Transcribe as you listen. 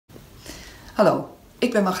Hallo,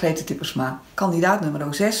 ik ben Margrethe Tippersma, kandidaat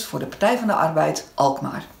nummer 6 voor de Partij van de Arbeid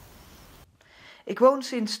Alkmaar. Ik woon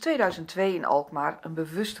sinds 2002 in Alkmaar, een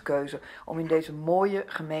bewuste keuze om in deze mooie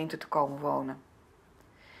gemeente te komen wonen.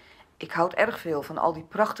 Ik houd erg veel van al die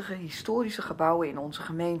prachtige historische gebouwen in onze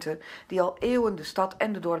gemeente die al eeuwen de stad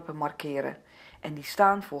en de dorpen markeren en die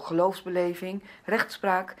staan voor geloofsbeleving,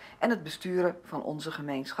 rechtspraak en het besturen van onze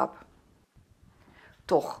gemeenschap.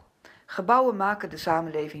 Toch, gebouwen maken de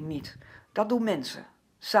samenleving niet. Dat doen mensen,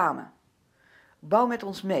 samen. Bouw met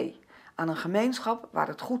ons mee aan een gemeenschap waar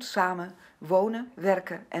het goed samen wonen,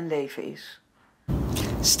 werken en leven is.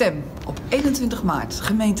 Stem op 21 maart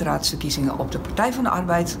gemeenteraadsverkiezingen op de Partij van de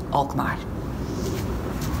Arbeid Alkmaar.